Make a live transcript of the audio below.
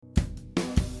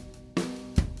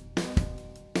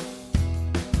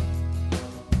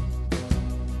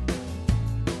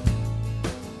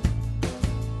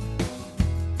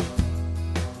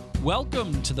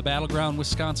Welcome to the Battleground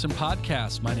Wisconsin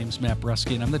podcast. My name is Matt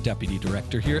Bresky, and I'm the Deputy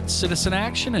Director here at Citizen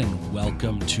Action, and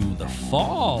welcome to the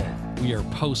fall. We are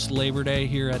post-Labor Day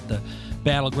here at the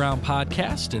Battleground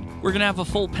podcast, and we're going to have a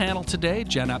full panel today.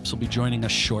 Jen Epps will be joining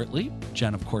us shortly.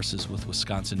 Jen, of course, is with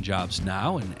Wisconsin Jobs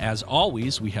Now, and as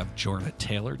always, we have Jorna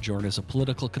Taylor. Jorna is a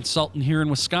political consultant here in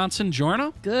Wisconsin.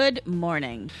 Jorna? Good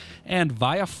morning. And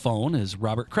via phone is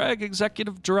Robert Craig,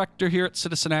 Executive Director here at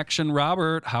Citizen Action.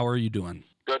 Robert, how are you doing?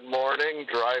 Good morning.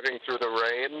 Driving through the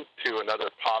rain to another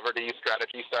poverty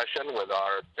strategy session with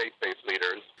our faith-based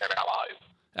leaders and allies.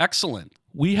 Excellent.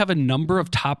 We have a number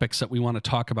of topics that we want to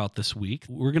talk about this week.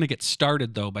 We're going to get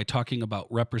started, though, by talking about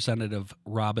Representative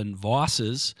Robin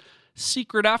Voss's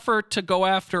secret effort to go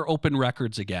after open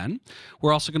records again.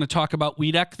 We're also going to talk about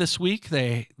WEDC this week.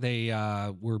 They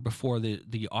were before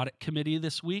the audit committee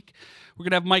this week. We're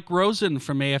going to have Mike Rosen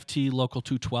from AFT Local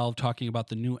 212 talking about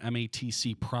the new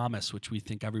MATC promise, which we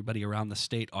think everybody around the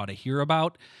state ought to hear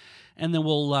about. And then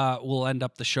we'll end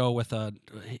up the show with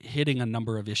hitting a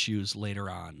number of issues later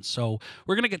on. So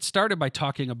we're going to get started by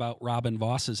talking about Robin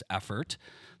Voss's effort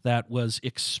that was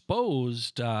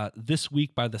exposed this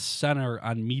week by the Center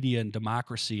on Media and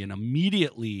Democracy and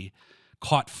immediately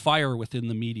caught fire within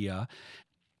the media.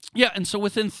 Yeah, and so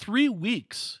within 3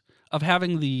 weeks of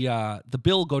having the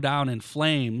bill go down in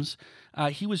flames,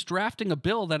 he was drafting a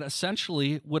bill that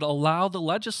essentially would allow the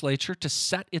legislature to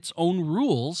set its own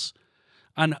rules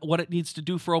on what it needs to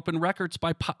do for open records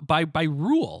by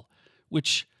rule,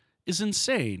 which is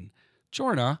insane.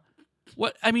 Jorna,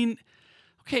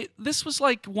 okay, this was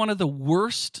like one of the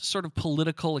worst sort of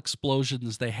political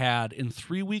explosions they had. And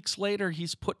 3 weeks later,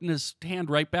 he's putting his hand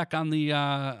right back on the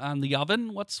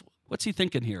oven. What's he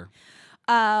thinking here?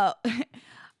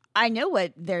 I know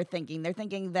what they're thinking. They're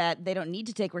thinking that they don't need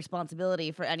to take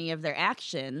responsibility for any of their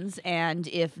actions. And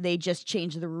if they just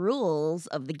change the rules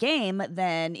of the game,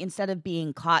 then instead of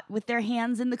being caught with their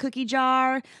hands in the cookie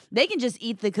jar, they can just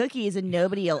eat the cookies and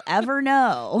nobody will ever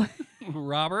know.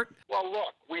 Robert? Well,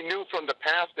 look, we knew from the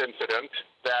past incident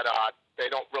that they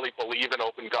don't really believe in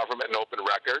open government and open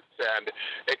records, and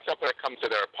except when it comes to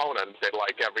their opponents, they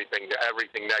like everything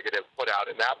negative put out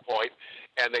at that point,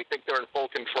 and they think they're in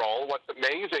full control. What's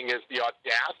amazing is the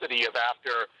audacity of,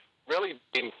 after really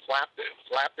being slapped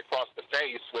across the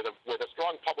face with a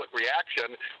strong public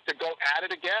reaction, to go at it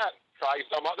again, try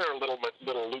some other little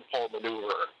loophole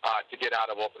maneuver to get out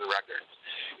of open records.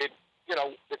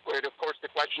 Of course, the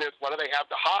question is, what do they have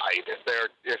to hide?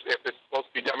 If it's supposed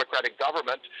to be democratic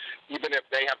government, even if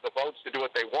they have the votes to do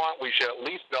what they want, we should at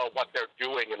least know what they're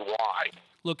doing and why.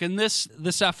 Look, and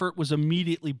this effort was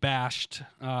immediately bashed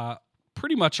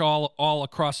pretty much all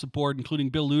across the board, including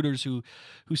Bill Lueders,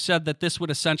 who said that this would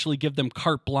essentially give them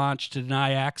carte blanche to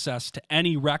deny access to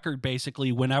any record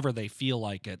basically whenever they feel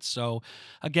like it. So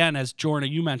again, as Jorna,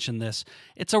 you mentioned this,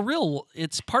 it's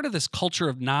part of this culture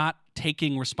of not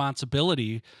taking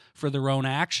responsibility for their own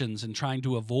actions and trying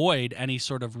to avoid any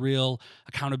sort of real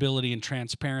accountability and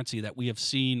transparency that we have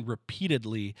seen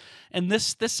repeatedly. And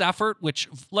this effort, which,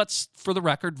 for the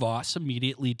record, Voss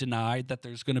immediately denied that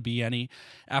there's going to be any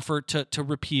effort to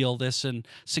repeal this and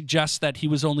suggests that he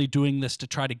was only doing this to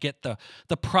try to get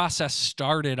the process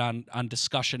started on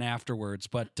discussion afterwards.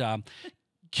 But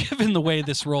given the way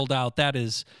this rolled out, that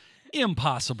is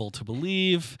impossible to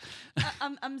believe.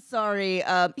 I'm sorry.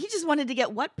 He just wanted to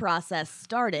get what process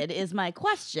started is my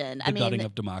question. The gutting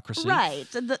of democracy. Right.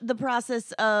 The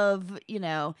process of,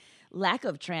 lack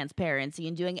of transparency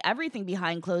and doing everything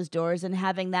behind closed doors and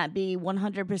having that be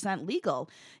 100% legal.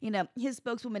 His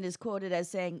spokeswoman is quoted as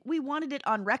saying, "We wanted it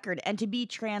on record and to be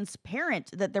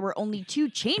transparent that there were only 2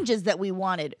 changes that we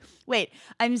wanted." Wait,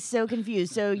 I'm so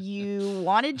confused. So you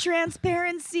wanted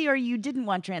transparency or you didn't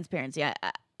want transparency?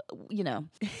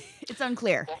 It's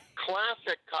unclear. Well,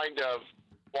 classic kind of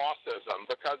bossism,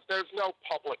 because there's no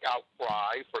public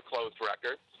outcry for closed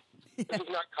records. This is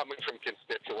not coming from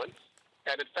constituents.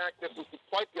 And in fact, this is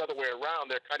quite the other way around.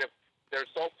 They're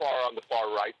so far on the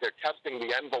far right. They're testing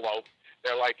the envelope.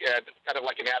 They're kind of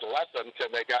like an adolescent, and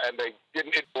they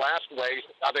didn't hit the last way.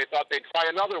 They thought they'd try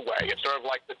another way. It's sort of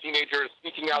like the teenagers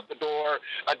sneaking out the door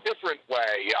a different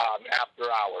way after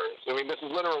hours. I mean, this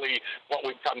is literally what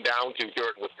we've come down to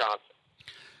here in Wisconsin.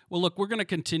 Well, look, we're going to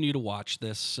continue to watch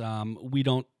this. We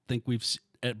don't think we've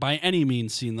by any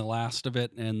means seen the last of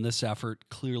it, and this effort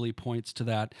clearly points to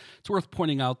that. It's worth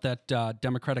pointing out that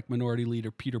Democratic Minority Leader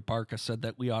Peter Barca said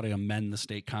that we ought to amend the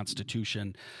state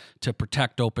constitution to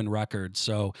protect open records.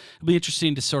 So it'll be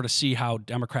interesting to sort of see how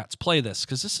Democrats play this,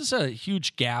 because this is a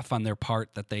huge gaffe on their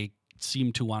part that they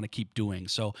seem to want to keep doing.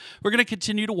 So we're going to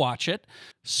continue to watch it.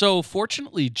 So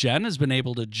fortunately, Jen has been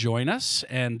able to join us.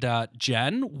 And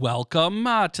Jen, welcome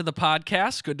to the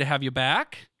podcast. Good to have you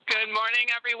back. Good morning,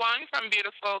 everyone, from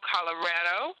beautiful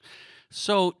Colorado.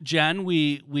 So, Jen,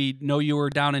 we know you were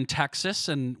down in Texas,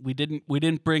 and we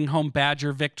didn't bring home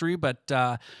Badger victory, but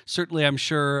certainly I'm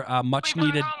sure much we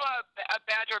brought needed. home a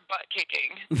Badger butt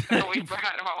kicking, so we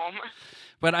brought home.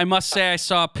 But I must say, I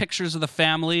saw pictures of the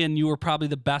family, and you were probably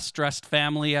the best dressed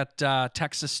family at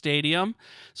Texas Stadium.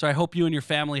 So I hope you and your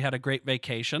family had a great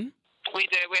vacation. We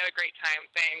did. We had a great time.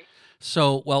 Thanks.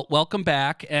 So, well, welcome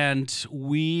back, and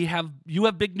you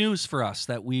have big news for us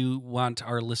that we want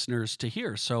our listeners to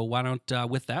hear. So, why don't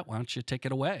you take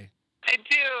it away? I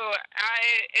do.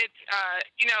 It's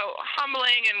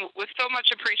humbling and with so much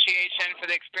appreciation for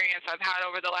the experience I've had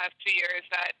over the last 2 years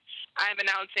that I'm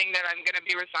announcing that I'm going to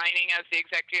be resigning as the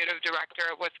executive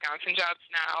director of Wisconsin Jobs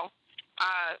Now.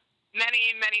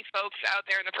 Many folks out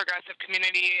there in the progressive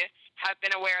community have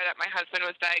been aware that my husband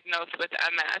was diagnosed with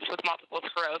MS, with multiple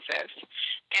sclerosis.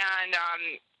 And,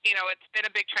 it's been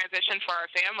a big transition for our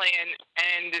family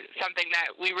and something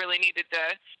that we really needed to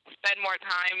spend more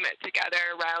time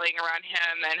together rallying around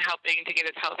him and helping to get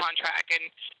his health on track. And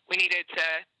we needed to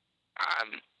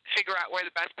figure out where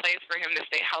the best place for him to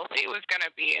stay healthy was going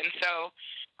to be. And so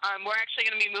we're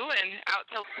actually going to be moving out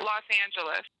to Los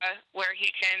Angeles where he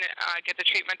can get the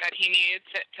treatment that he needs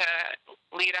to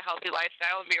lead a healthy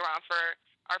lifestyle and be around for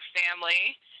our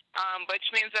family, which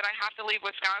means that I have to leave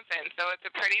Wisconsin. So it's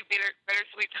a pretty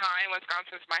bittersweet time.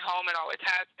 Wisconsin's my home. It always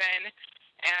has been.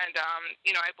 And,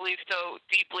 I believe so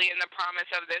deeply in the promise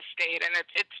of this state. And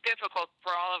it's difficult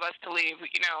for all of us to leave.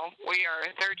 We are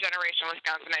third-generation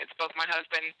Wisconsinites, both my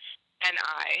husband and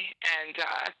I. And,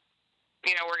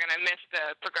 we're going to miss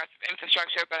the progressive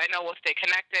infrastructure, but I know we'll stay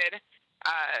connected.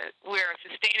 We're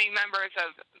sustaining members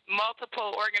of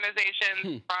multiple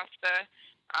organizations across the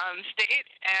state,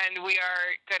 and we are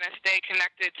going to stay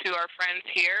connected to our friends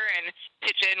here and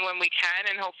pitch in when we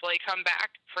can and hopefully come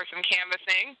back for some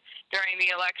canvassing during the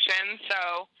election.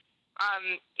 So,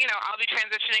 I'll be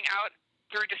transitioning out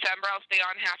through December. I'll stay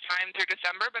on half-time through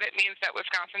December, but it means that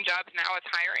Wisconsin Jobs Now is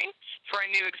hiring for a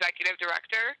new executive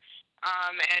director.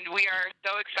 And we are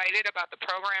so excited about the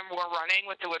program we're running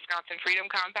with the Wisconsin Freedom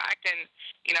Compact and,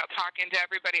 talking to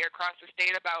everybody across the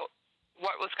state about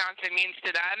what Wisconsin means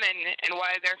to them and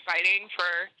why they're fighting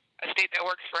for a state that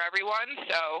works for everyone.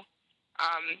 So,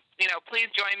 please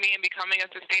join me in becoming a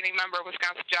sustaining member of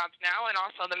Wisconsin Jobs Now and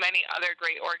also the many other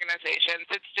great organizations.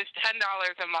 It's just $10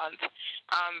 a month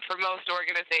for most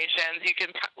organizations. You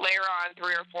can layer on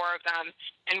 3 or 4 of them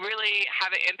and really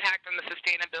have an impact on the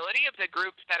sustainability of the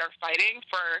groups that are fighting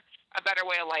for a better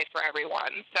way of life for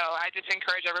everyone. So I just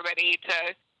encourage everybody to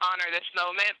honor this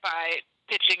moment by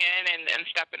pitching in and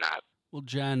stepping up. Well,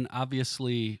 Jen,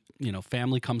 obviously,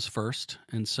 family comes first,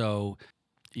 and so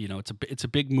it's a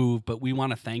big move, but we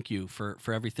want to thank you for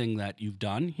everything that you've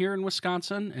done here in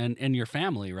Wisconsin and your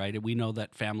family, right? We know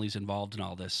that family's involved in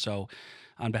all this. So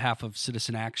on behalf of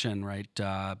Citizen Action, right,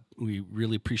 we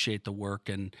really appreciate the work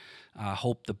and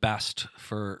hope the best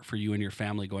for you and your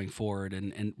family going forward,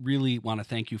 and really want to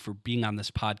thank you for being on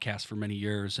this podcast for many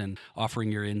years and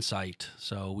offering your insight.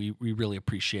 So we really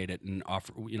appreciate it and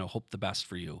hope the best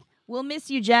for you. We'll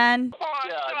miss you, Jen. Oh,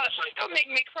 gosh, don't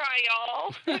make me cry, y'all.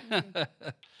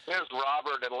 Here's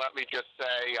Robert, and let me just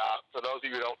say, for those of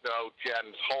you who don't know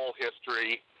Jen's whole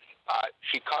history,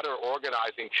 she cut her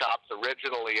organizing chops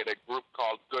originally in a group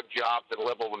called Good Jobs in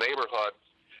Livable Neighborhoods,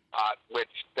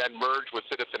 which then merged with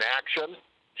Citizen Action.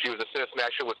 She was a Citizen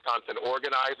Action Wisconsin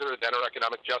organizer, then her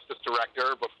economic justice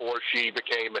director before she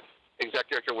became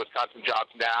executive director of Wisconsin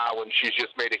Jobs Now, and she's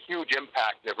just made a huge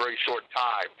impact in a very short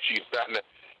time. She's been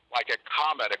like a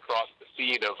comet across the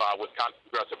scene of Wisconsin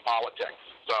progressive politics.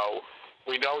 So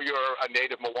we know you're a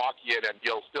native Milwaukeean, and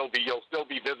you'll still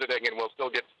be visiting, and we'll still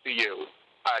get to see you,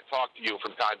 talk to you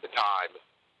from time to time.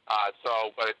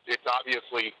 But it's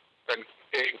obviously been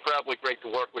incredibly great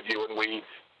to work with you, and we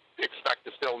expect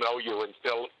to still know you and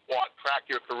still track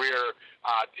your career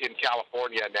in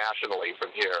California nationally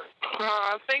from here.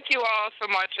 Thank you all so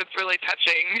much. It's really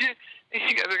touching.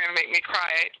 You guys are going to make me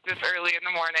cry this early in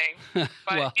the morning.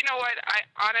 But Well, you know what? I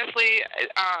honestly,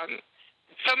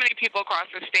 so many people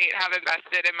across the state have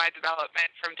invested in my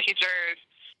development, from teachers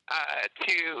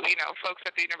to, folks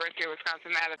at the University of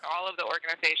Wisconsin-Madison, all of the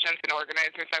organizations and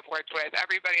organizers I've worked with.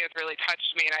 Everybody has really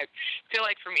touched me, and I feel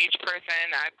like from each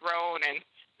person I've grown and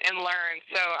and learn.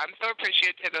 So I'm so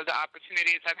appreciative of the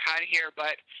opportunities I've had here,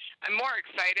 but I'm more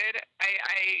excited.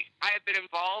 I have been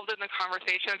involved in the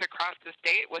conversations across the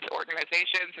state with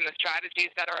organizations and the strategies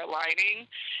that are aligning,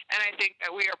 and I think that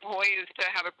we are poised to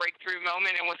have a breakthrough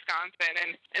moment in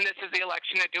Wisconsin, and this is the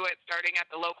election to do it, starting at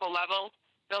the local level,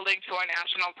 building to a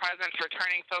national presence,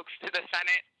 returning folks to the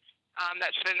Senate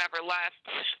that should have never left.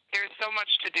 There's so much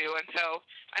to do, and so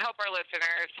I hope our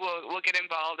listeners will get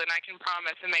involved, and I can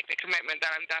promise and make the commitment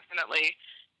that I'm definitely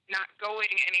not going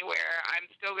anywhere. I'm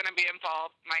still going to be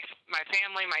involved. My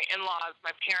family, my in-laws,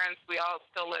 my parents, we all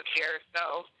still live here,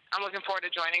 so I'm looking forward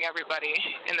to joining everybody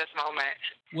in this moment.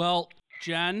 Well,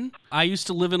 Jen, I used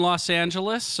to live in Los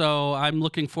Angeles, so I'm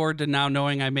looking forward to now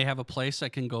knowing I may have a place I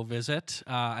can go visit.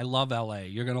 I love LA.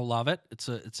 You're going to love it. It's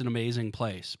an amazing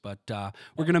place, but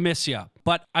we're going to miss you.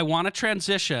 But I want to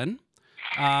transition.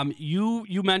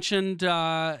 You mentioned,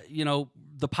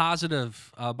 the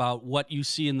positive about what you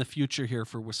see in the future here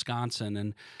for Wisconsin,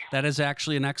 and that is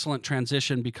actually an excellent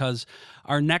transition because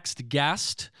our next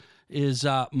guest is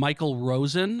Michael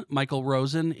Rosen. Michael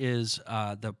Rosen is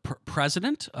the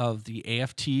president of the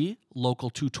AFT Local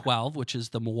 212, which is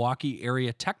the Milwaukee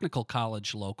Area Technical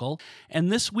College local.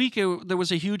 And this week, there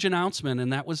was a huge announcement,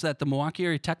 and that was that the Milwaukee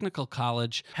Area Technical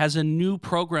College has a new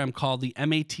program called the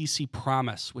MATC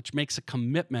Promise, which makes a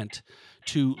commitment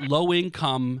to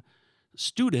low-income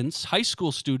students, high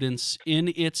school students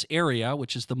in its area,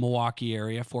 which is the Milwaukee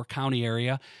area, 4-county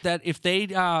area, that if they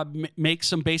make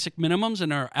some basic minimums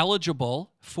and are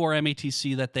eligible for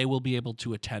MATC, that they will be able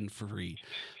to attend free.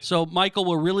 So, Michael,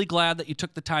 we're really glad that you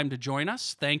took the time to join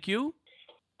us. Thank you.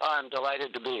 I'm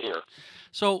delighted to be here.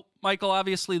 So, Michael,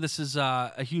 obviously this is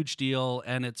a huge deal,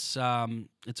 and it's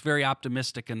very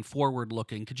optimistic and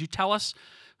forward-looking. Could you tell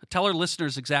our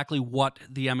listeners exactly what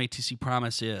the MATC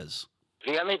Promise is?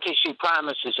 The MATC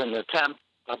Promise is an attempt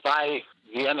by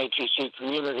the MATC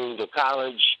community, the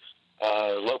college,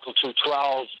 Local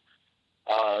 212,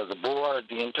 the board,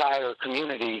 the entire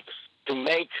community, to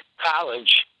make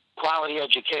college quality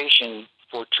education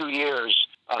for 2 years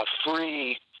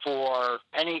free for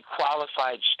any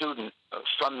qualified student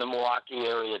from the Milwaukee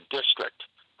area district.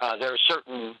 There are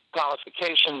certain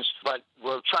qualifications, but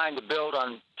we're trying to build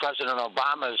on President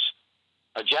Obama's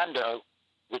agenda,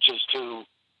 which is to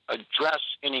address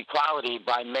inequality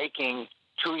by making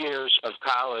 2 years of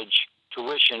college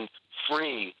tuition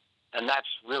free, and that's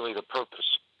really the purpose.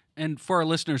 And for our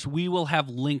listeners, we will have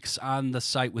links on the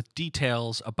site with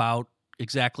details about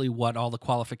exactly what all the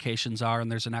qualifications are, and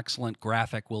there's an excellent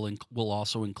graphic we'll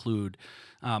also include.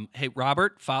 Hey,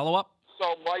 Robert, follow up?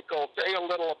 So, Michael, say a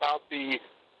little about the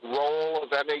role of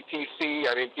MATC.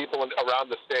 I mean, people around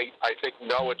the state, I think,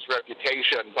 know its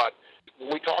reputation, but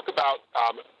when we talk about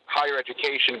higher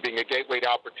education being a gateway to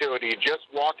opportunity, just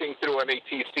walking through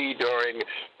MATC during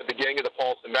the beginning of the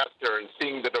fall semester and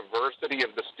seeing the diversity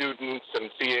of the students and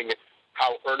seeing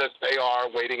how earnest they are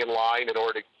waiting in line in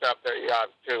order to accept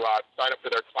sign up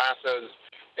for their classes,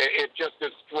 it just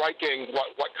is striking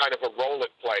what kind of a role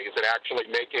it plays in actually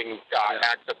making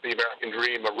access to the American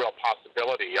dream a real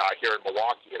possibility here in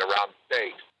Milwaukee and around the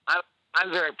state.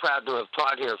 I'm very proud to have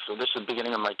taught here for this is the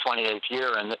beginning of my 28th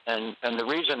year, and the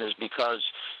reason is because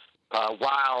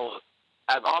while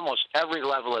at almost every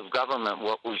level of government,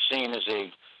 what we've seen is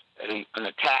an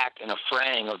attack and a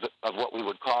fraying of what we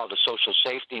would call the social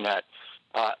safety net,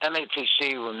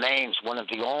 MATC remains one of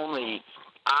the only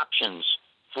options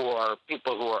for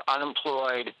people who are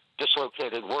unemployed,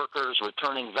 dislocated workers,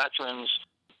 returning veterans,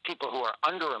 people who are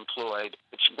underemployed.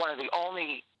 It's one of the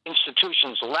only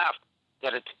institutions left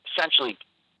that it essentially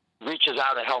reaches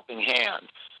out a helping hand.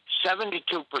 72%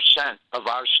 of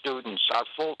our students, our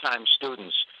full-time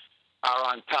students, are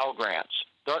on Pell Grants.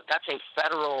 That's a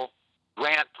federal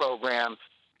grant program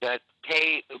that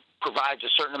provides a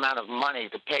certain amount of money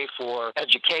to pay for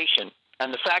education.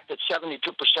 And the fact that 72%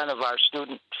 of our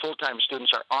full-time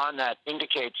students are on that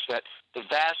indicates that the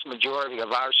vast majority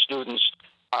of our students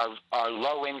are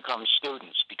low-income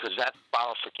students because that's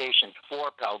qualification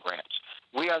for Pell Grants.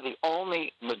 We are the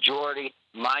only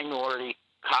majority-minority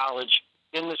college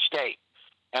in the state,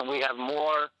 and we have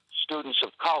more students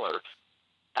of color,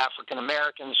 African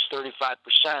Americans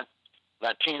 35%,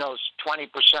 Latinos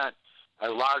 20%, a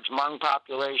large Hmong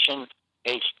population,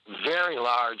 a very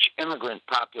large immigrant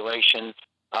population,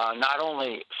 not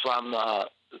only from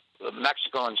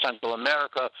Mexico and Central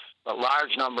America, but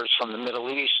large numbers from the Middle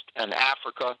East and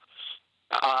Africa.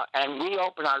 And we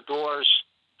open our doors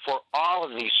for all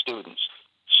of these students.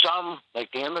 Some, like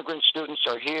the immigrant students,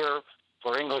 are here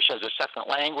for English as a second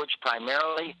language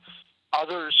primarily.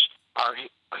 Others are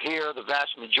here, the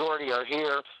vast majority are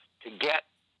here to get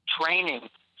training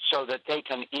so that they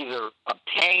can either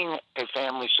obtain a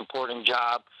family supporting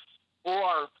job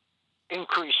or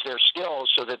increase their skills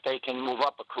so that they can move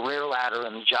up a career ladder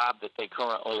in the job that they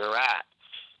currently are at.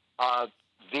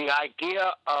 The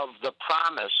idea of the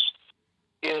promise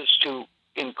is to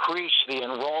increase the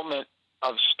enrollment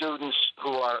of students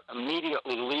who are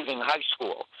immediately leaving high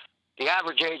school. The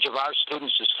average age of our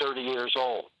students is 30 years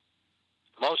old.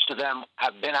 Most of them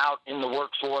have been out in the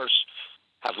workforce,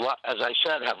 as I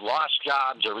said, have lost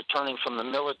jobs, are returning from the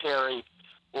military,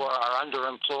 or are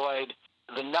underemployed.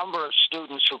 The number of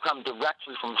students who come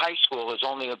directly from high school is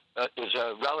only a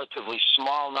relatively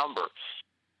small number.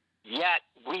 Yet,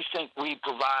 we think we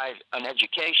provide an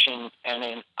education and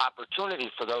an opportunity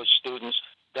for those students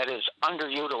that is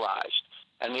underutilized.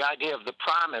 And the idea of the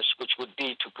promise, which would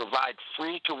be to provide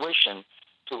free tuition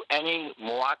to any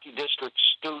Milwaukee District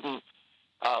student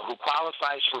who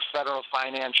qualifies for federal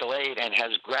financial aid and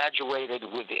has graduated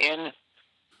within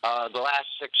the last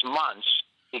 6 months,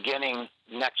 beginning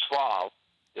next fall,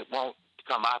 it won't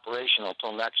become operational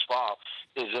until next fall,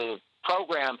 is a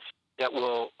program that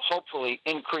will hopefully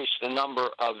increase the number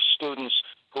of students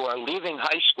who are leaving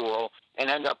high school and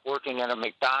end up working at a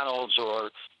McDonald's or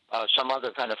some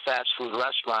other kind of fast food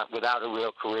restaurant without a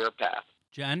real career path.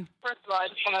 Jen? First of all, I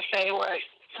just want to say what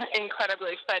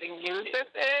incredibly exciting news this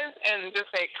is, and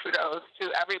just say kudos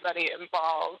to everybody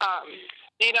involved.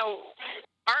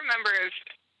 Our members,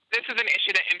 this is an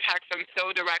issue that impacts them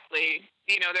so directly.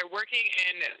 They're working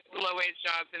in low-wage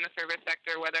jobs in the service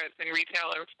sector, whether it's in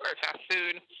retail or fast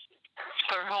food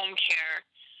or home care.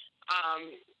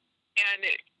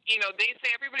 They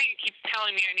say, everybody keeps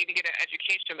telling me I need to get an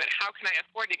education, but how can I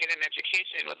afford to get an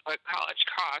education with what college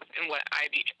costs and what I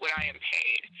am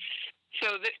paid?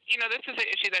 So, this is an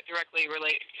issue that directly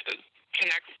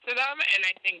connects to them, and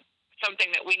I think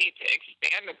something that we need to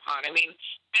expand upon. I mean,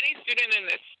 any student in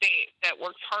this state that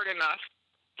works hard enough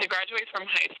to graduate from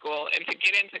high school and to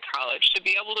get into college should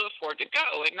be able to afford to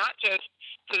go, and not just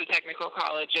to the technical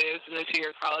colleges and the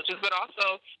two-year colleges, but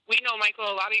also, we know, Michael,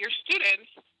 a lot of your students,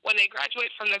 when they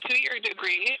graduate from the 2-year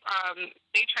degree,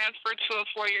 they transfer to a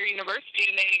 4-year university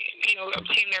and they,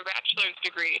 obtain their bachelor's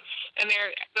degree. And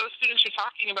those students you're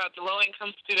talking about, the low-income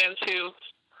students who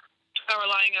are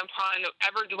relying upon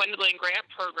ever-dwindling grant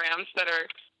programs that are,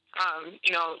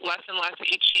 less and less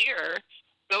each year.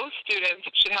 Those students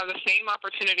should have the same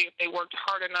opportunity if they worked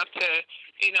hard enough to,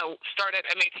 start at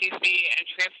MATC and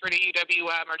transfer to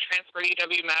UWM or transfer to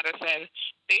UW-Madison.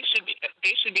 They should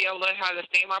be able to have the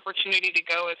same opportunity to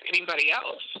go as anybody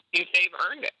else if they've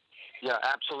earned it. Yeah,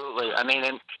 absolutely. I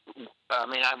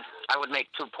would make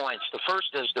 2 points. The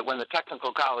first is that when the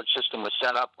technical college system was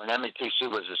set up, when MATC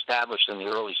was established in the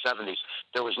early 70s,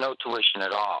 there was no tuition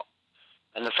at all.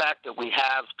 And the fact that we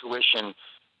have tuition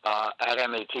at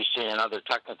MATC and other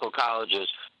technical colleges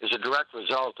is a direct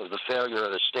result of the failure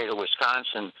of the state of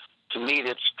Wisconsin to meet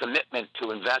its commitment to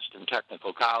invest in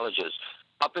technical colleges.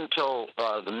 Up until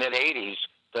the mid-'80s,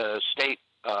 the state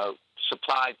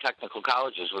supplied technical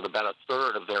colleges with about a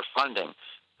third of their funding.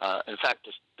 In fact,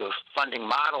 the funding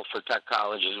model for tech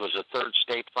colleges was a third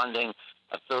state funding,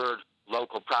 a third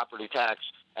local property tax,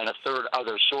 and a third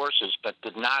other sources, but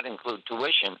did not include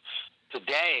tuition.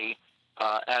 Today,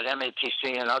 at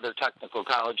MATC and other technical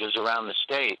colleges around the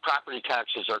state, property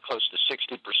taxes are close to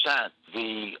 60%.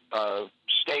 The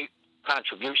state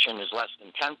contribution is less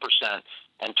than 10%,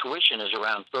 and tuition is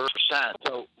around 30%.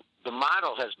 So the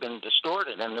model has been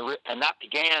distorted, and that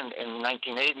began in the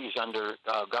 1980s under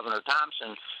Governor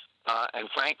Thompson. And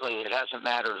frankly, it hasn't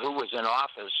mattered who was in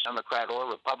office, Democrat or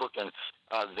Republican.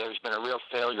 There's been a real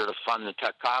failure to fund the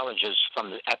tech colleges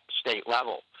at the state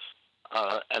level,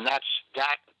 and that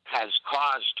has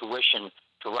caused tuition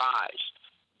to rise.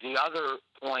 The other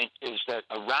point is that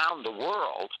around the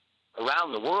world,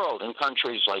 in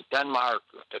countries like Denmark,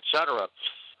 etc.,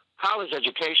 college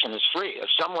education is free. If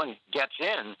someone gets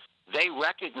in, they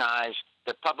recognize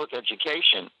that public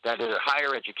education, that is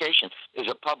higher education, is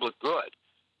a public good.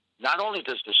 Not only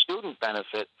does the student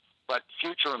benefit, but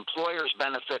future employers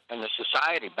benefit and the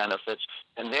society benefits.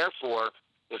 And therefore,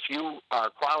 if you are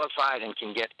qualified and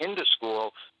can get into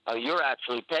school, you're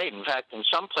actually paid. In fact, in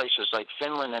some places like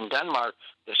Finland and Denmark,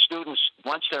 the students,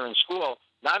 once they're in school,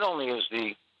 not only is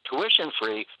the tuition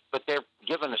free, but they're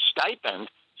given a stipend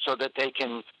so that they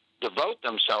can devote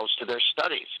themselves to their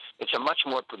studies. It's a much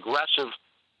more progressive,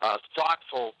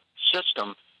 thoughtful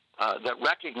system that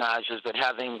recognizes that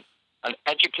having an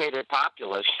educated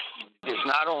populace is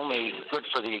not only good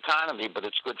for the economy, but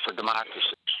it's good for democracy.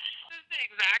 This is the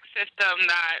exact system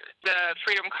that the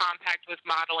Freedom Compact was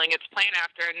modeling its plan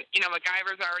after. And,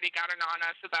 MacGyver's already gotten on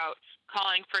us about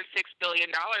calling for $6 billion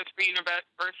for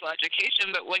universal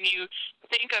education. But when you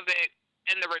think of it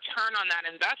and the return on that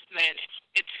investment,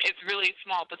 it's really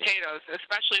small potatoes,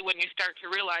 especially when you start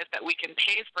to realize that we can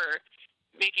pay for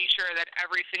making sure that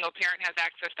every single parent has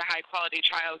access to high-quality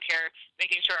childcare,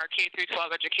 making sure our K-12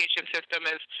 education system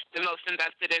is the most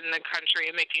invested in the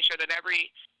country, and making sure that every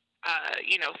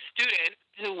student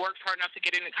who works hard enough to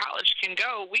get into college can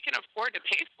go. We can afford to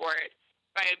pay for it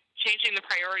by changing the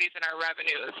priorities in our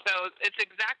revenues. So it's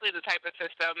exactly the type of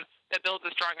system that builds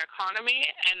a strong economy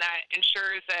and that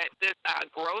ensures that this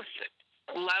gross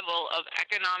level of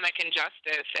economic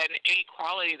injustice and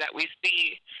inequality that we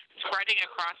see spreading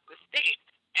across the state.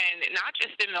 And not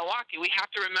just in Milwaukee. We have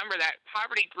to remember that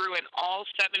poverty grew in all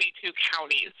 72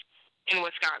 counties in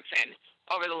Wisconsin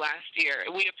over the last year.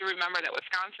 We have to remember that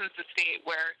Wisconsin's the state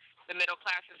where the middle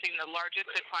class has seen the largest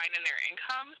decline in their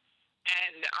income.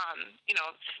 And,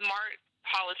 smart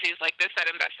policies like this that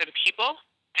invest in people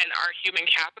and our human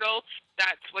capital,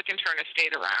 that's what can turn a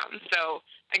state around. So,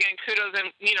 again, kudos. And,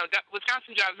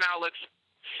 Wisconsin Jobs Now looks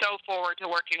so forward to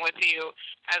working with you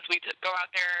as we go out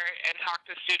there and talk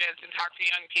to students and talk to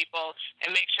young people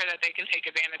and make sure that they can take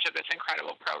advantage of this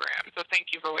incredible program. So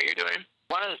thank you for what you're doing.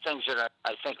 One of the things that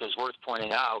I think is worth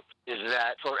pointing out is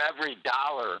that for every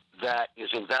dollar that is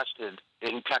invested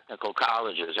in technical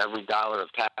colleges, every dollar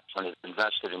of tax money is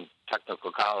invested in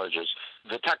technical colleges,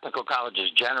 the technical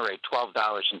colleges generate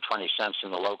 $12.20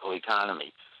 in the local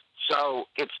economy. So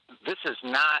this is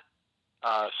not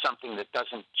something that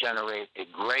doesn't generate a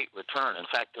great return. In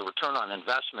fact, the return on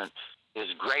investment is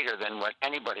greater than what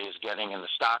anybody is getting in the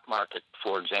stock market,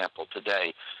 for example,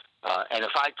 today. And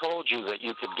if I told you that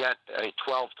you could get a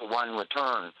 12-to-1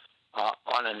 return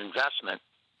on an investment,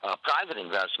 private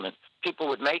investment, people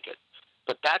would make it.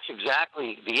 But that's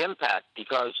exactly the impact,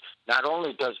 because not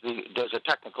only does a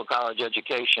technical college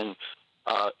education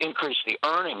increase the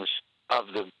earnings of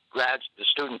the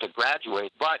student that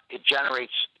graduates, but it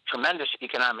generates tremendous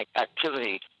economic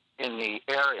activity in the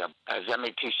area as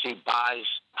MATC buys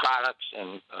products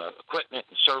and equipment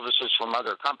and services from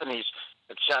other companies,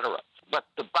 etc. But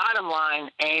the bottom line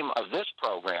aim of this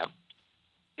program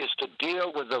is to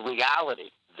deal with the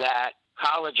reality that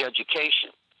college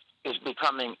education is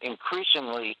becoming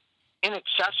increasingly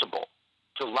inaccessible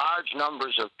to large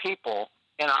numbers of people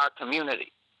in our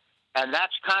community. And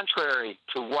that's contrary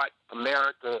to what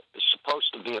America is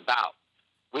supposed to be about.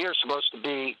 We are supposed to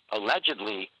be,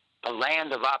 allegedly, a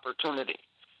land of opportunity.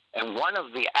 And one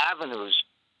of the avenues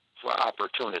for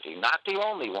opportunity, not the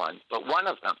only one, but one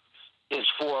of them, is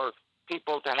for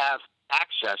people to have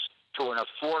access to an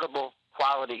affordable,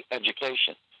 quality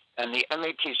education. And the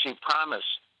MATC promise,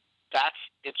 that's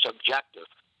its objective,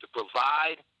 to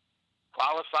provide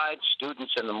qualified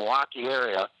students in the Milwaukee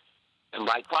area. And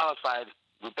by qualified,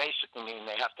 we basically mean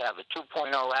they have to have a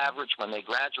 2.0 average when they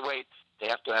graduate. They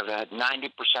have to have had 90%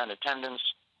 attendance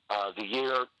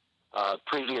the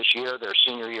previous year, their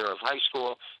senior year of high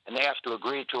school, and they have to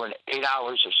agree to an 8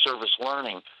 hours of service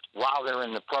learning while they're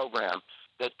in the program,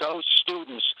 that those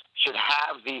students should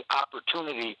have the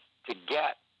opportunity to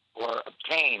get or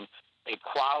obtain a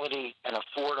quality and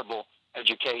affordable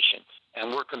education.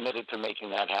 And we're committed to making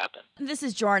that happen. This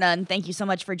is Jorna, and thank you so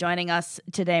much for joining us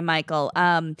today, Michael.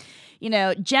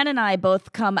 Jen and I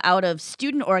both come out of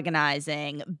student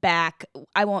organizing back,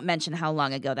 I won't mention how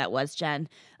long ago that was, Jen,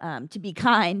 to be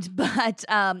kind, but,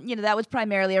 that was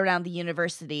primarily around the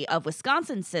University of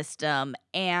Wisconsin system.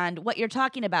 And what you're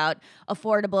talking about,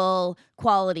 affordable,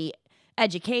 quality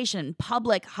education,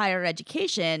 public higher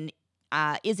education,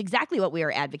 is exactly what we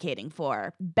were advocating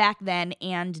for back then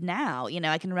and now.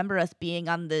 I can remember us being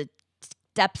on the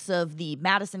steps of the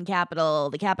Madison Capitol,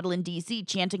 the Capitol in D.C.,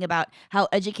 chanting about how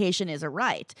education is a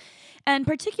right. And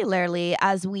particularly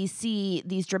as we see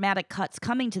these dramatic cuts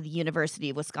coming to the University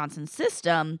of Wisconsin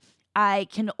system, I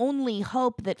can only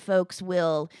hope that folks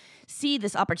will see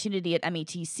this opportunity at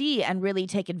MATC and really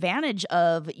take advantage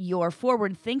of your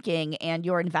forward thinking and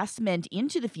your investment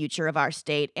into the future of our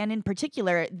state, and in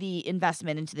particular, the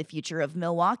investment into the future of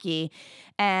Milwaukee,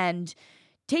 and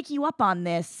take you up on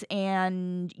this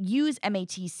and use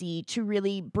MATC to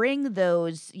really bring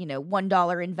those,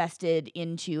 $1 invested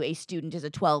into a student as a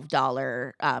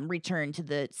 $12 return to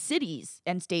the city's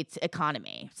and state's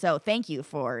economy. So thank you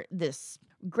for this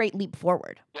great leap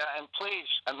forward. Yeah, and please,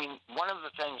 one of the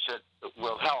things that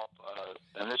will help,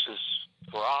 and this is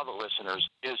for all the listeners,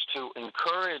 is to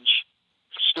encourage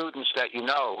students that you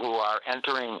know who are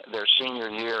entering their senior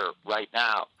year right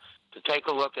now to take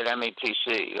a look at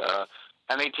MATC.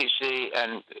 MATC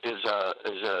is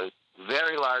a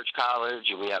very large college.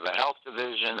 We have a health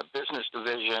division, a business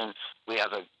division. We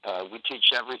have we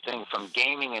teach everything from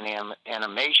gaming and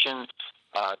animation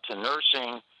to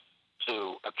nursing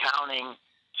to accounting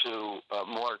to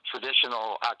more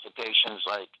traditional occupations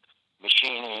like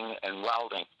machining and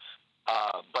welding.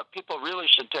 But people really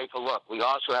should take a look. We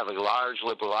also have a large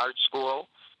liberal arts school,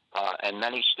 and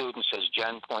many students, as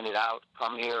Jen pointed out,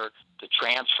 come here to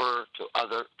transfer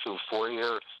to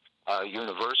four-year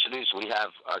universities. We have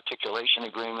articulation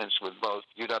agreements with both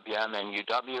UWM and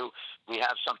UW. We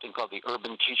have something called the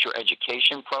Urban Teacher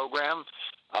Education Program,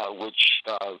 which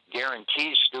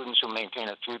guarantees students who maintain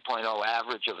a 3.0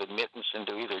 average of admittance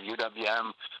into either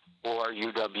UWM or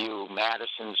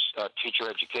UW-Madison's teacher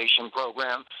education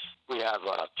program. We have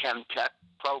a Chem Tech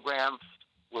program,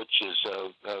 which is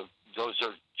those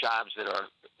are jobs that are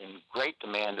in great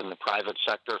demand in the private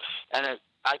sector, and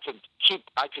I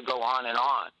could go on and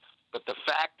on. But the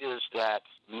fact is that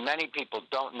many people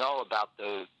don't know about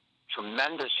the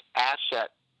tremendous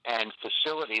asset and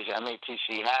facilities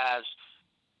MATC has.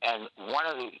 And one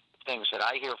of the things that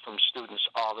I hear from students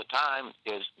all the time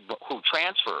is who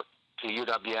transfer to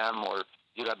UWM or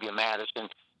UW-Madison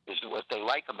is what they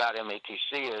like about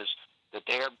MATC is that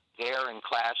they're in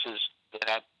classes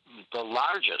that the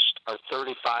largest are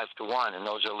 35 to 1, and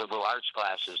those are liberal arts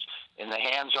classes. In the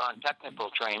hands-on technical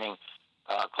training,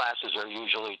 classes are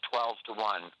usually 12 to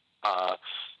 1.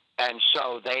 And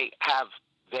so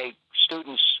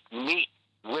students meet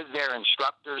with their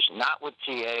instructors, not with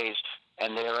TAs,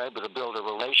 and they are able to build a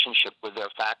relationship with their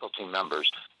faculty members.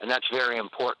 And that's very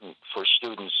important for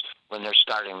students when they're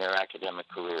starting their academic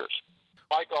careers.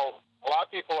 Michael, a lot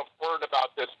of people have heard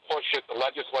about this push at the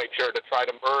legislature to try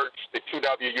to merge the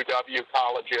 2W, UW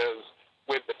colleges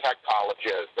with the tech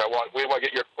colleges. We want to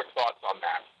get your quick thoughts on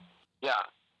that. Yeah.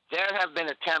 There have been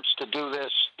attempts to do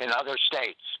this in other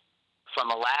states,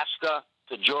 from Alaska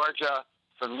to Georgia,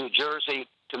 from New Jersey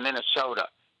to Minnesota.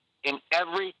 In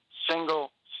every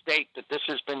single state that this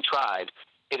has been tried,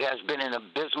 it has been an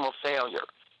abysmal failure.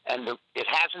 And it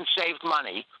hasn't saved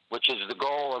money, which is the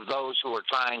goal of those who are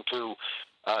trying to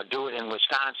do it in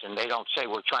Wisconsin. They don't say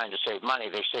we're trying to save money.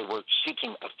 They say we're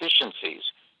seeking efficiencies.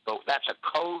 But that's a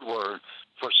code word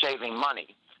for saving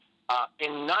money.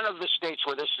 In none of the states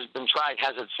where this has been tried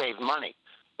has it saved money.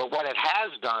 But what it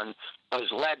has done has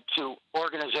led to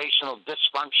organizational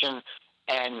dysfunction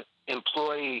and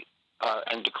employee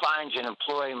and declines in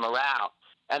employee morale.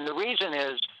 And the reason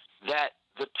is that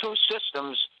the two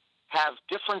systems have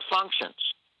different functions.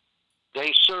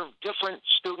 They serve different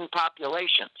student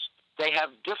populations. They have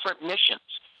different missions.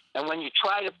 And when you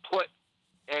try to put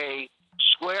a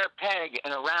square peg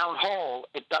in a round hole,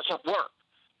 it doesn't work.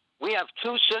 We have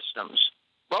two systems,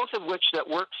 both of which that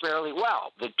work fairly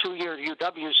well. The two-year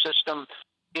UW system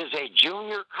is a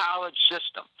junior college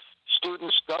system.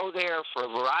 Students go there for a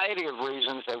variety of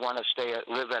reasons. They want to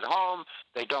live at home.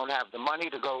 They don't have the money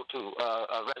to go to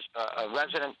a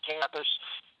resident campus.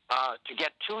 To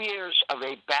get 2 years of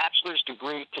a bachelor's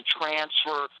degree to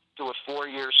transfer to a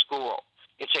four-year school.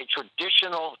 It's a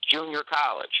traditional junior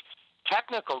college.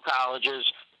 Technical colleges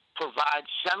provide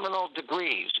seminal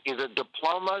degrees, either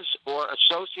diplomas or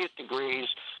associate degrees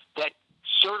that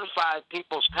certify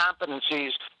people's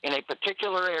competencies in a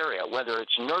particular area, whether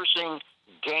it's nursing,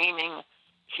 gaming,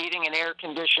 heating and air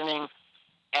conditioning.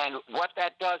 And what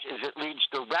that does is it leads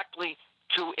directly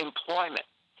to employment.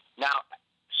 Now,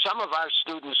 some of our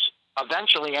students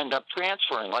eventually end up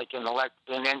transferring, like in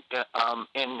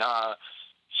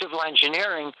civil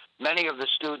engineering. Many of the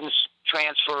students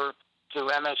transfer to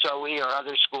MSOE or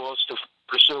other schools to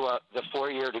pursue the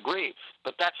four-year degree.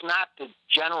 But that's not the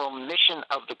general mission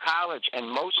of the college, and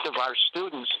most of our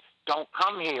students don't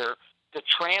come here to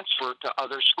transfer to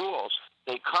other schools.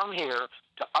 They come here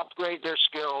to upgrade their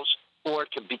skills or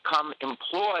to become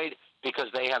employed because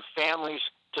they have families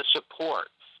to support.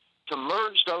 To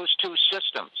merge those two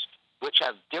systems, which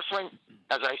have different,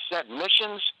 as I said,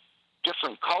 missions,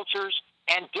 different cultures,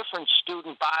 and different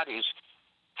student bodies,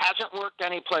 hasn't worked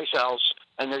anyplace else,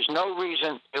 and there's no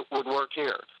reason it would work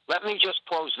here. Let me just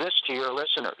pose this to your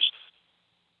listeners.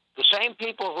 The same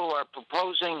people who are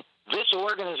proposing this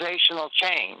organizational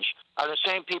change are the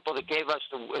same people that gave us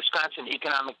the Wisconsin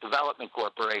Economic Development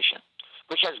Corporation,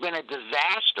 which has been a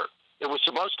disaster. It was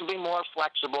supposed to be more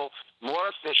flexible, more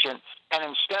efficient, and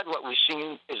instead what we've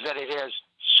seen is that it has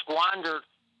squandered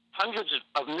hundreds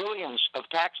of millions of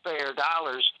taxpayer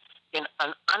dollars in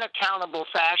an unaccountable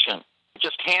fashion,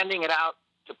 just handing it out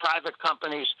to private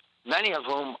companies, many of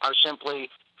whom are simply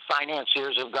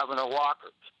financiers of Governor Walker.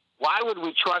 Why would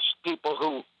we trust people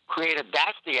who created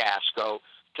that fiasco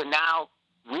to now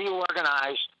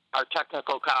reorganize our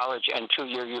technical college and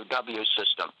two-year UW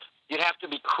system. You'd have to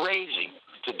be crazy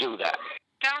to do that.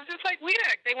 Sounds just like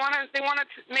WEDC. They want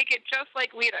to make it just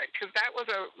like WEDC because that was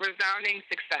a resounding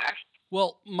success.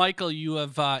 Well, Michael, you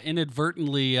have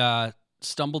inadvertently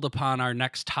stumbled upon our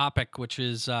next topic, which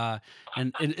is,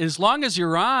 and as long as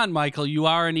you're on, Michael, you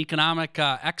are an economic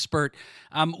expert.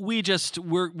 We're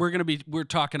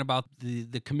talking about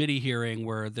the committee hearing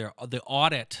where the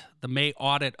May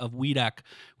audit of WEDC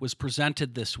was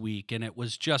presented this week, and it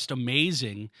was just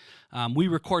amazing. We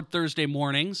record Thursday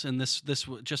mornings, and this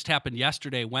just happened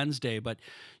yesterday, Wednesday, but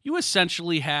you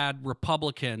essentially had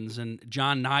Republicans, and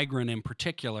John Nygren in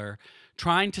particular,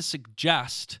 trying to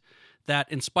suggest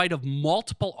that in spite of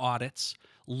multiple audits,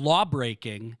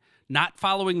 law-breaking, not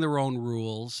following their own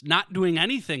rules, not doing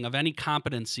anything of any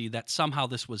competency, that somehow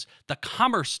this was the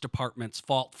Commerce Department's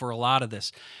fault for a lot of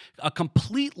this. A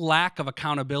complete lack of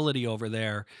accountability over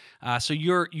there. So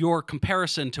your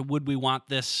comparison to would we want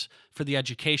this for the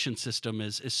education system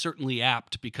is certainly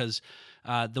apt, because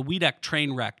the WEDC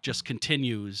train wreck just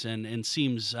continues and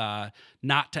seems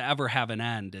not to ever have an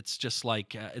end. It's just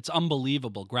like it's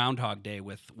unbelievable Groundhog Day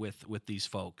with these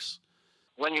folks.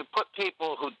 When you put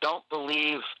people who don't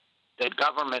believe that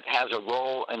government has a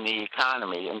role in the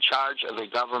economy in charge of a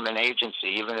government agency,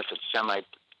 even if it's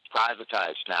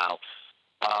semi-privatized now,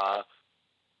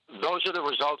 those are the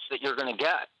results that you're going to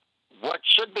get. What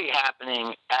should be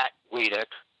happening at WEDC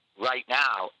right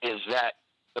now is that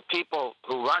the people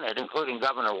who run it, including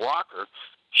Governor Walker,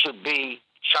 should be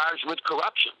charged with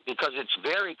corruption, because it's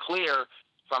very clear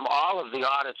from all of the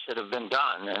audits that have been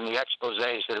done and the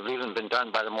exposés that have even been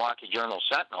done by the Milwaukee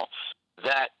Journal-Sentinel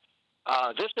that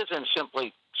this isn't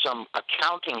simply some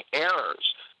accounting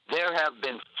errors. There have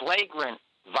been flagrant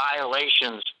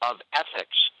violations of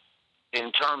ethics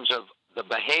in terms of the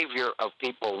behavior of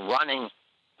people running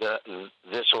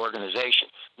this organization.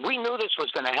 We knew this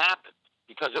was going to happen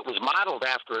because it was modeled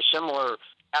after a similar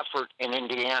effort in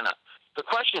Indiana. The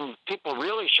question people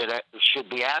really should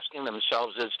be asking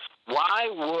themselves is, why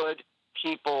would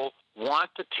people want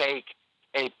to take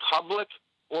a public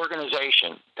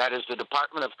organization, that is the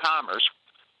Department of Commerce,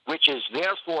 which is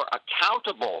therefore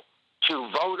accountable to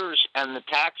voters and the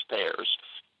taxpayers,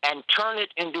 and turn it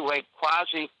into a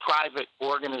quasi-private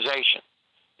organization?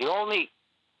 The only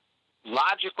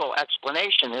logical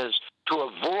explanation is to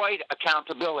avoid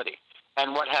accountability.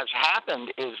 And what has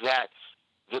happened is that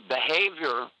the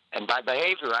behavior, and by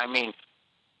behavior I mean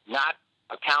not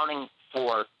accounting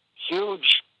for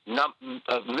huge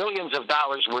millions of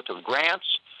dollars worth of grants,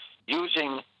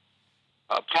 using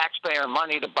taxpayer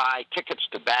money to buy tickets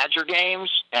to Badger games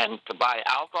and to buy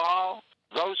alcohol,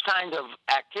 those kind of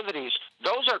activities,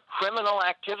 those are criminal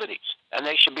activities, and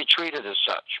they should be treated as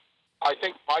such. I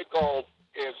think Michael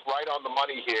is right on the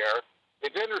money here.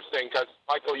 It's interesting because,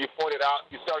 Michael, you started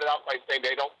out by saying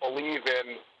they don't believe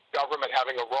in government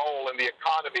having a role in the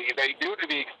economy. They do, to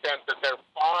the extent that they're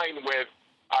fine with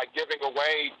giving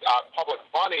away public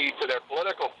money to their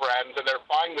political friends, and they're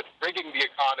fine with rigging the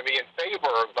economy in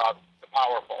favor of the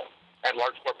powerful and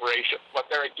large corporations. What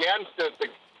they're against is the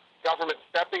government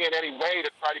stepping in any way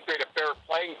to try to create a fair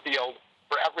playing field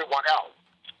for everyone else.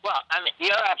 Well, I mean,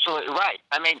 you're absolutely right.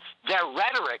 I mean, their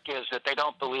rhetoric is that they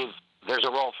don't believe there's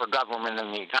a role for government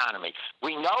in the economy.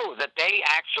 We know that they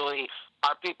actually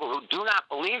are people who do not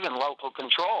believe in local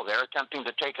control. They're attempting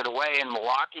to take it away in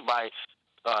Milwaukee by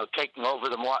taking over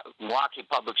the Milwaukee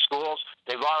Public Schools.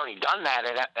 They've already done that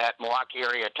at Milwaukee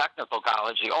Area Technical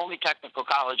College, the only technical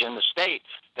college in the state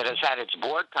that has had its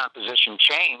board composition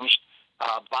changed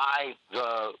by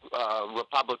the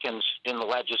Republicans in the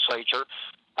legislature.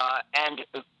 And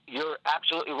you're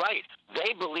absolutely right.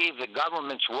 They believe the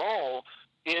government's role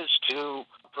is to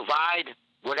provide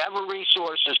whatever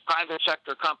resources private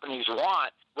sector companies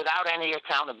want without any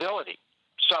accountability.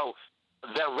 So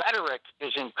their rhetoric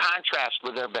is in contrast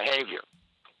with their behavior.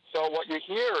 So what you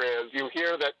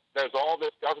hear that there's all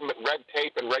this government red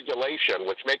tape and regulation,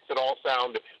 which makes it all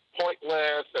sound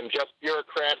pointless and just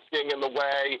bureaucrats getting in the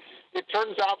way. It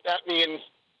turns out that means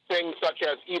things such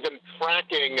as even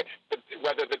tracking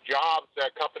whether the jobs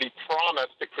that company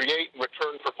promised to create in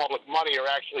return for public money are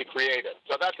actually created.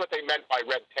 So that's what they meant by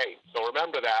red tape. So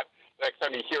remember that next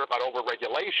time you hear about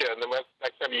overregulation, the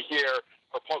next time you hear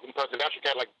a Republican presidential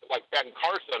candidate like Ben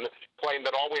Carson claim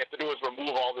that all we have to do is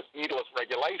remove all this needless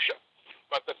regulation.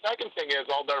 But the second thing is,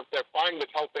 they're fine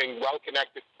with helping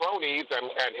well-connected cronies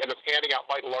and it's handing out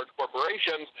money to large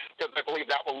corporations because they believe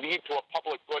that will lead to a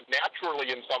public good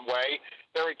naturally in some way.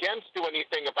 They're against doing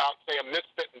anything about, say, a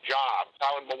misfit in jobs.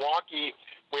 How in Milwaukee,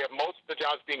 We have most of the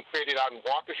jobs being created out in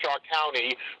Waukesha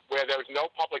County, where there's no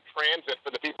public transit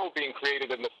for the people being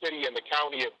created in the city and the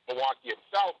county of Milwaukee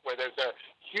itself, where there's a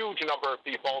huge number of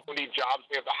people who need jobs.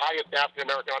 We have the highest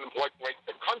African-American unemployment rate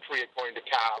in the country, according to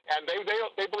Cal. And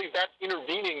they believe that's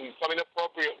intervening in some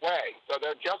inappropriate way. So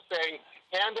they're just saying,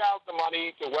 hand out the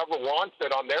money to whoever wants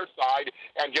it on their side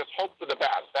and just hope for the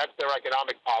best. That's their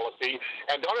economic policy.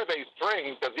 And don't have any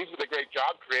strings, because these are the great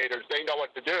job creators. They know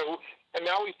what to do. And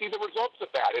now we see the results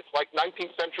of that. It's like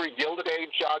 19th century Gilded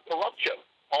Age corruption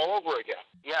all over again.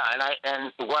 Yeah,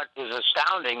 and what is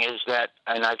astounding is that,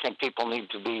 and I think people need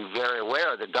to be very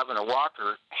aware that Governor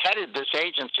Walker headed this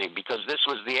agency, because this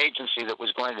was the agency that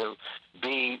was going to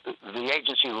be the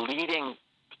agency leading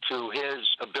to his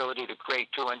ability to create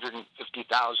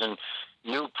 250,000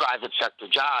 new private sector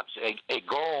jobs, a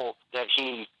goal that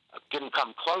he didn't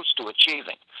come close to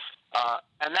achieving.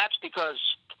 And that's because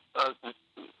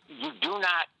you do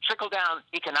not, trickle-down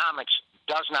economics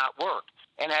does not work.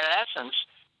 And in essence,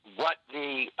 what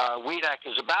the WEDC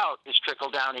is about is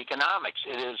trickle-down economics.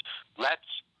 It is, let's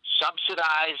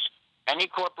subsidize any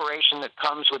corporation that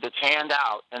comes with its hand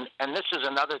out. And this is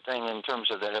another thing in terms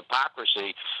of the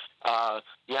hypocrisy.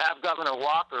 You have Governor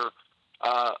Walker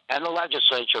and the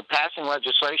legislature passing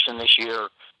legislation this year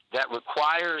that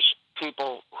requires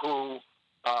people who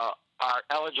are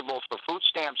eligible for food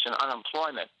stamps and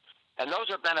unemployment. And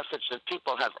those are benefits that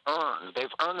people have earned.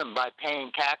 They've earned them by paying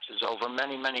taxes over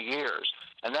many, many years.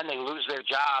 And then they lose their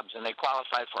jobs and they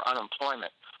qualify for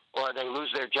unemployment. Or they lose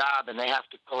their job and they have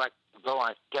to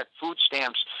get food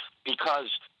stamps because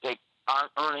they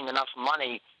aren't earning enough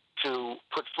money to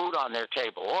put food on their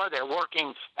table. Or they're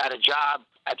working at a job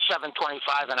at $7.25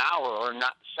 an hour, or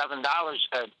not $7,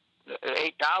 $8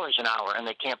 an hour, and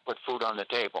they can't put food on the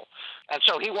table. And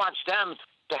so he wants them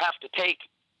to have to take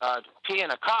tea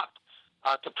in a cup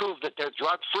to prove that they're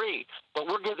drug-free. But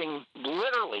we're giving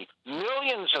literally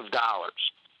millions of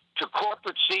dollars to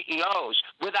corporate CEOs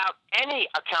without any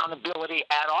accountability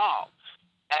at all.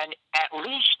 And at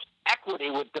least equity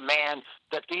would demand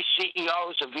that these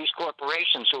CEOs of these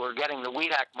corporations who are getting the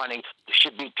WEDC money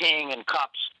should be peeing in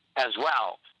cups as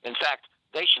well. In fact,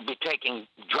 they should be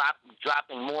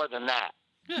dropping more than that.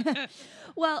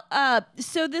 Well,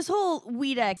 so this whole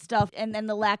WEDC stuff and then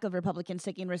the lack of Republicans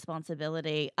taking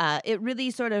responsibility, it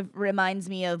really sort of reminds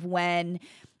me of when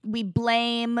we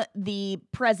blame the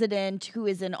president who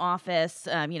is in office,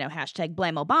 hashtag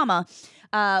blame Obama.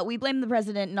 We blame the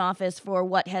president in office for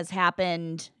what has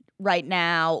happened right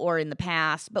now or in the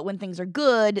past, but when things are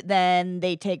good, then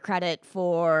they take credit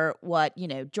for what,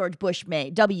 George Bush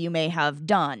W may have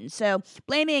done. So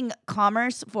blaming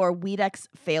commerce for WEDC's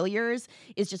failures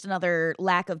is just another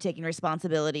lack of taking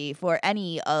responsibility for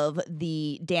any of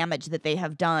the damage that they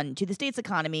have done to the state's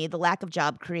economy, the lack of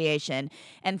job creation,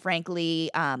 and frankly,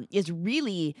 is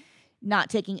really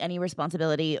not taking any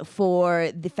responsibility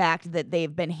for the fact that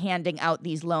they've been handing out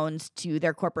these loans to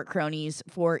their corporate cronies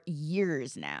for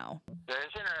years now. Isn't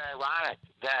it ironic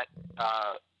that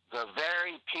the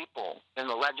very people in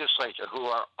the legislature who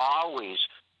are always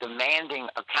demanding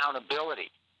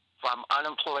accountability from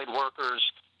unemployed workers,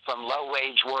 from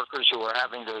low-wage workers who are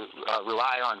having to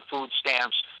rely on food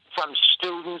stamps, from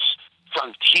students,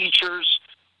 from teachers,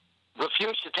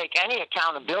 refuse to take any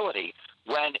accountability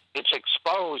when it's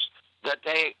exposed that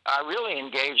they are really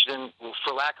engaged in,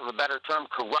 for lack of a better term,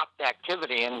 corrupt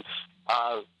activity and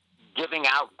giving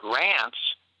out grants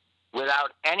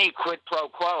without any quid pro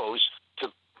quos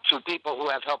to people who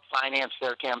have helped finance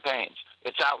their campaigns.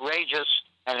 It's outrageous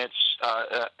and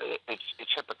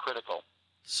it's hypocritical.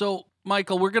 So,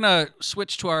 Michael, we're going to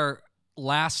switch to our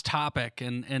last topic,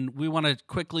 and we want to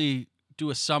quickly do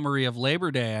a summary of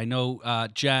Labor Day. I know,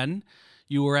 Jen,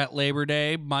 you were at Labor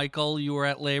Day. Michael, you were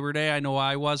at Labor Day. I know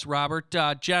I was. Robert,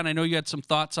 Jen, I know you had some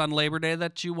thoughts on Labor Day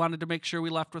that you wanted to make sure we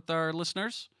left with our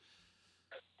listeners.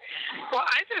 Well,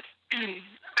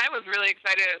 I was really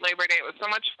excited at Labor Day. It was so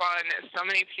much fun. So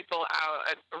many people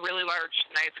out, a really large,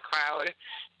 nice crowd.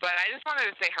 But I just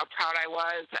wanted to say how proud I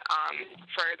was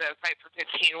for the Fight for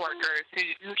 15 workers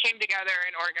who came together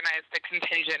and organized the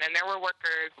contingent. And there were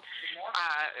workers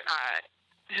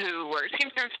who were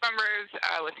Teamsters members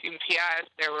with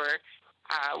UPS. There were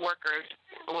workers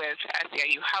with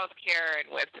SEIU Healthcare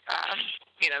and with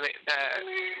the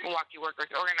Milwaukee Workers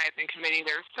Organizing Committee.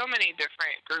 There's so many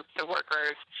different groups of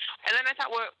workers. And then I thought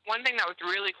one thing that was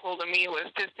really cool to me was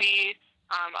to see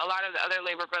a lot of the other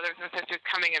labor brothers and sisters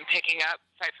coming and picking up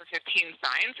Fight for 15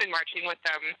 signs and marching with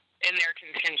them in their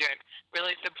contingent,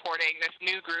 really supporting this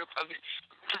new group of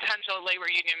potential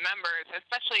labor union members,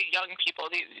 especially young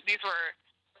people. These were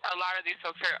a lot of these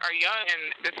folks are young, and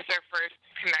this is their first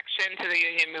connection to the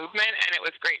union movement, and it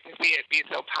was great to see it be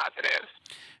so positive.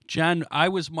 Jen, I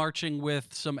was marching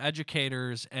with some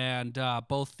educators, and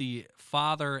both the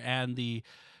father and the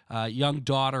young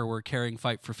daughter were carrying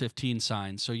 "Fight for 15"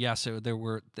 signs. So yes, there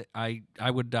were. I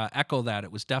would echo that.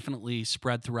 It was definitely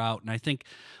spread throughout, and I think,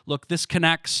 look, this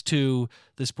connects to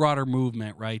this broader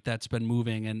movement, right? That's been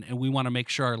moving, and we want to make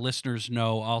sure our listeners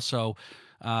know also.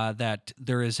 That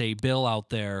there is a bill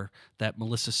out there that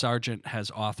Melissa Sargent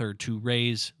has authored to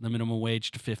raise the minimum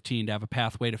wage to 15, to have a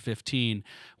pathway to 15.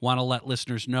 Want to let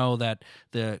listeners know that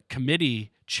the committee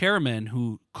chairman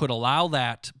who could allow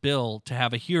that bill to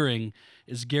have a hearing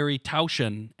is Gary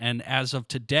Tauschen, and as of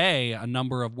today, a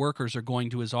number of workers are going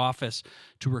to his office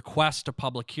to request a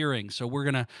public hearing. So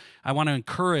I want to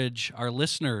encourage our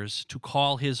listeners to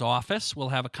call his office. We'll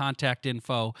have a contact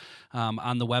info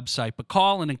on the website, but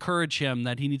call and encourage him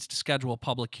that he needs to schedule a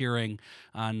public hearing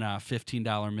on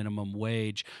 $15 minimum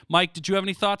wage. Mike, did you have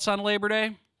any thoughts on Labor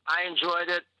Day? I enjoyed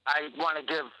it. I want to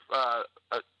give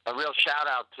a real shout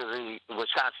out to the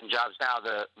Wisconsin Jobs Now.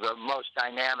 The most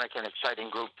dynamic and exciting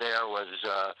group there was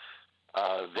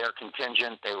their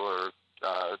contingent. They were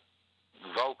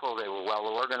vocal. They were well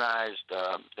organized.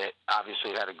 They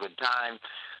obviously had a good time.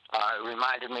 It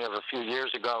reminded me of a few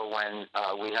years ago when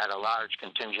we had a large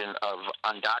contingent of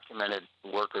undocumented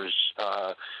workers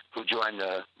who joined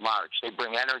the march. They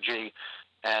bring energy.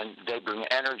 And they bring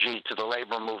energy to the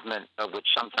labor movement, which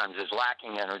sometimes is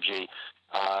lacking energy.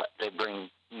 They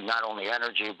bring not only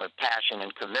energy, but passion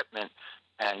and commitment.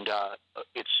 And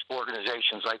it's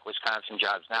organizations like Wisconsin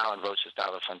Jobs Now and Voces de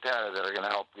la Frontera that are going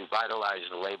to help revitalize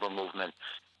the labor movement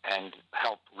and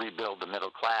help rebuild the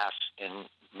middle class in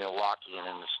Milwaukee and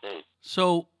in the state.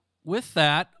 So with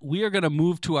that, we are going to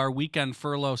move to our weekend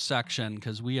furlough section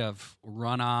because we have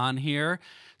run on here.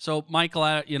 So, Michael,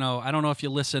 I don't know if you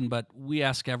listen, but we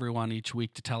ask everyone each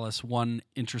week to tell us one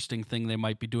interesting thing they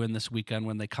might be doing this weekend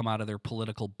when they come out of their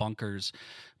political bunkers.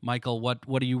 Michael, what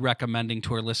are you recommending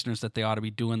to our listeners that they ought to be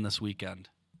doing this weekend?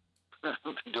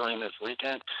 Doing this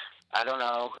weekend? I don't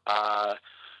know.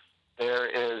 There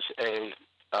is a...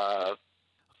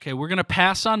 Okay, we're going to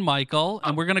pass on Michael,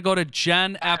 and we're going to go to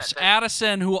Jen Epps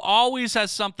Addison, who always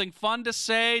has something fun to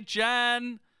say.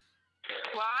 Jen?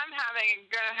 Well, I'm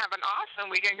going to have an awesome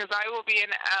weekend because I will be in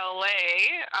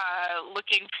LA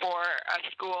looking for a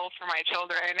school for my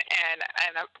children and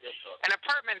an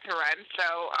apartment to rent.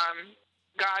 So,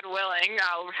 God willing,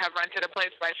 I'll have rented a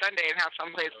place by Sunday and have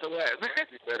some place to live.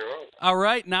 All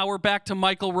right, now we're back to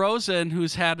Michael Rosen,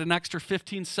 who's had an extra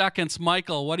 15 seconds.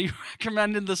 Michael, what are you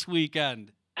recommending this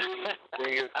weekend?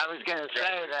 I was going to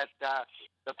say that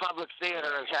the Public Theater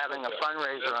is having a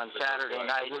fundraiser on Saturday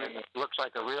night. It looks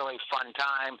like a really fun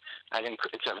time. I think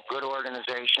it's a good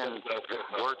organization,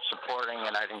 worth supporting,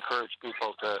 and I'd encourage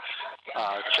people to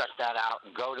check that out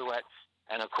and go to it.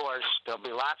 And, of course, there'll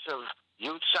be lots of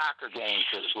youth soccer games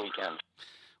this weekend.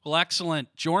 Well,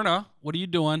 excellent. Jorna, what are you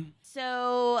doing?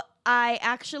 So I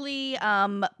actually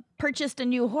purchased a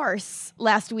new horse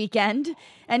last weekend,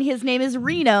 and his name is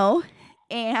Reno.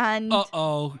 And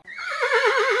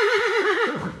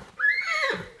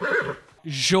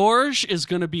George is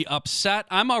going to be upset.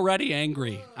 I'm already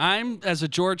angry. As a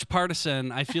George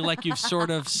partisan, I feel like you've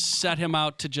sort of set him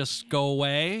out to just go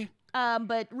away.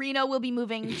 But Reno will be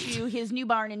moving to his new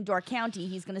barn in Door County.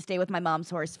 He's going to stay with my mom's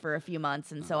horse for a few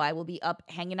months, and so I will be up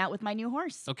hanging out with my new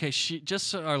horse. Okay, just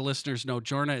so our listeners know,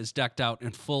 Jorna is decked out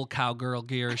in full cowgirl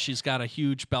gear. She's got a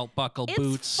huge belt buckle,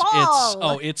 boots.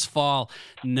 Fall. It's fall.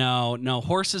 No,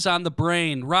 horses on the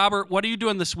brain. Robert, what are you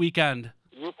doing this weekend?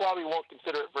 You probably won't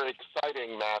consider it very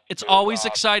exciting, Matt. It's always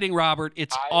exciting, Robert.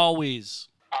 It's always.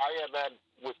 I am at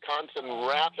Wisconsin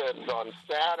Rapids on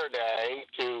Saturday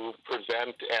to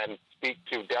present and speak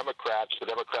to Democrats. The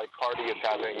Democratic Party is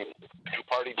having,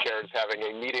 party chairs having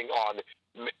a meeting on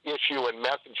issue and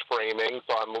message framing.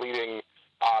 So I'm leading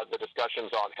the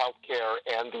discussions on healthcare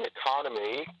and the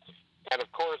economy. And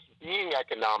of course, being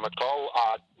economical,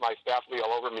 my staff will be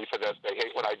all over me for this. They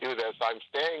hate when I do this. I'm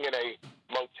staying in a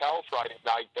motel Friday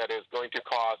night that is going to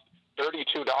cost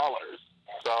 $32.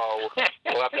 So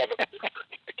we'll have to have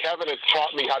Kevin has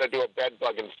taught me how to do a bed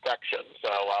bug inspection. So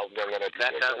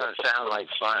that doesn't sound like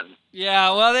fun.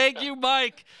 Yeah, well, thank you,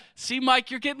 Mike. See, Mike,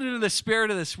 you're getting into the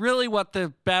spirit of this. Really what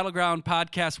the Battleground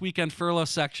Podcast Weekend Furlough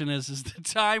section is the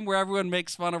time where everyone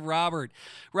makes fun of Robert.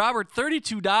 Robert,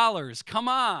 $32. Come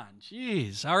on.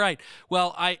 Jeez. All right.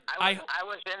 Well, I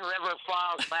was in River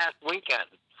Falls last weekend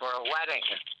for a wedding.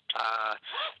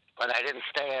 But I didn't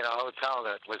stay at a hotel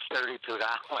that was $32.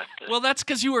 Well, that's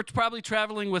because you were probably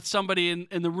traveling with somebody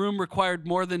in the room required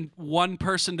more than one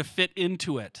person to fit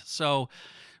into it. So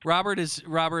Robert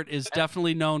is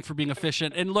definitely known for being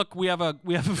efficient. And look, we have a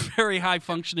very high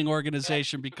functioning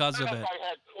organization because of it.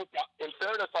 In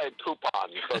fairness, I had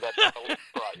coupons, so that's not the least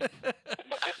price.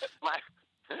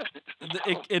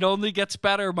 It only gets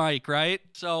better, Mike, right?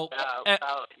 So, I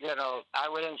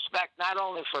would inspect not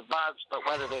only for bugs, but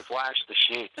whether they've washed the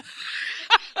sheet.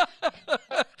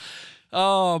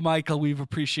 Oh, Michael, we've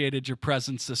appreciated your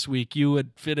presence this week. You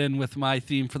would fit in with my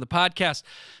theme for the podcast.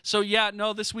 So,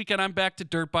 this weekend I'm back to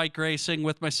dirt bike racing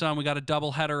with my son. We got a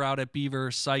doubleheader out at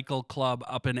Beaver Cycle Club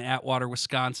up in Atwater,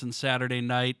 Wisconsin, Saturday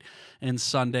night and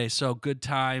Sunday. So, good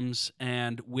times.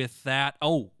 And with that,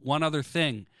 one other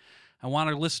thing. I want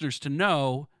our listeners to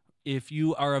know, if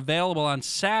you are available on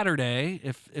Saturday,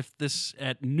 if this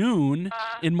at noon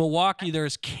in Milwaukee,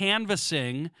 there's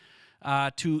canvassing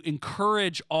to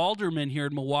encourage aldermen here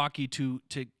in Milwaukee to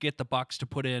get the bucks to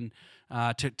put in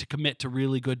to commit to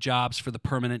really good jobs for the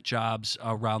permanent jobs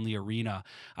around the arena.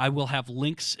 I will have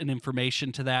links and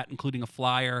information to that, including a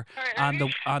flyer on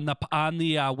the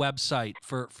website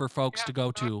for folks to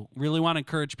go to. Really want to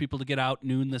encourage people to get out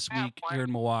noon this week here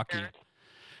in Milwaukee.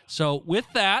 So with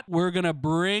that, we're going to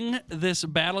bring this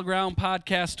Battleground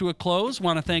podcast to a close.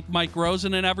 Want to thank Mike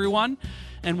Rosen and everyone,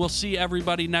 and we'll see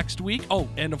everybody next week. Oh,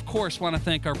 and of course, want to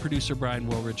thank our producer, Brian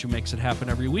Woolridge, who makes it happen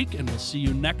every week, and we'll see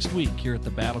you next week here at the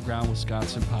Battleground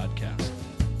Wisconsin podcast.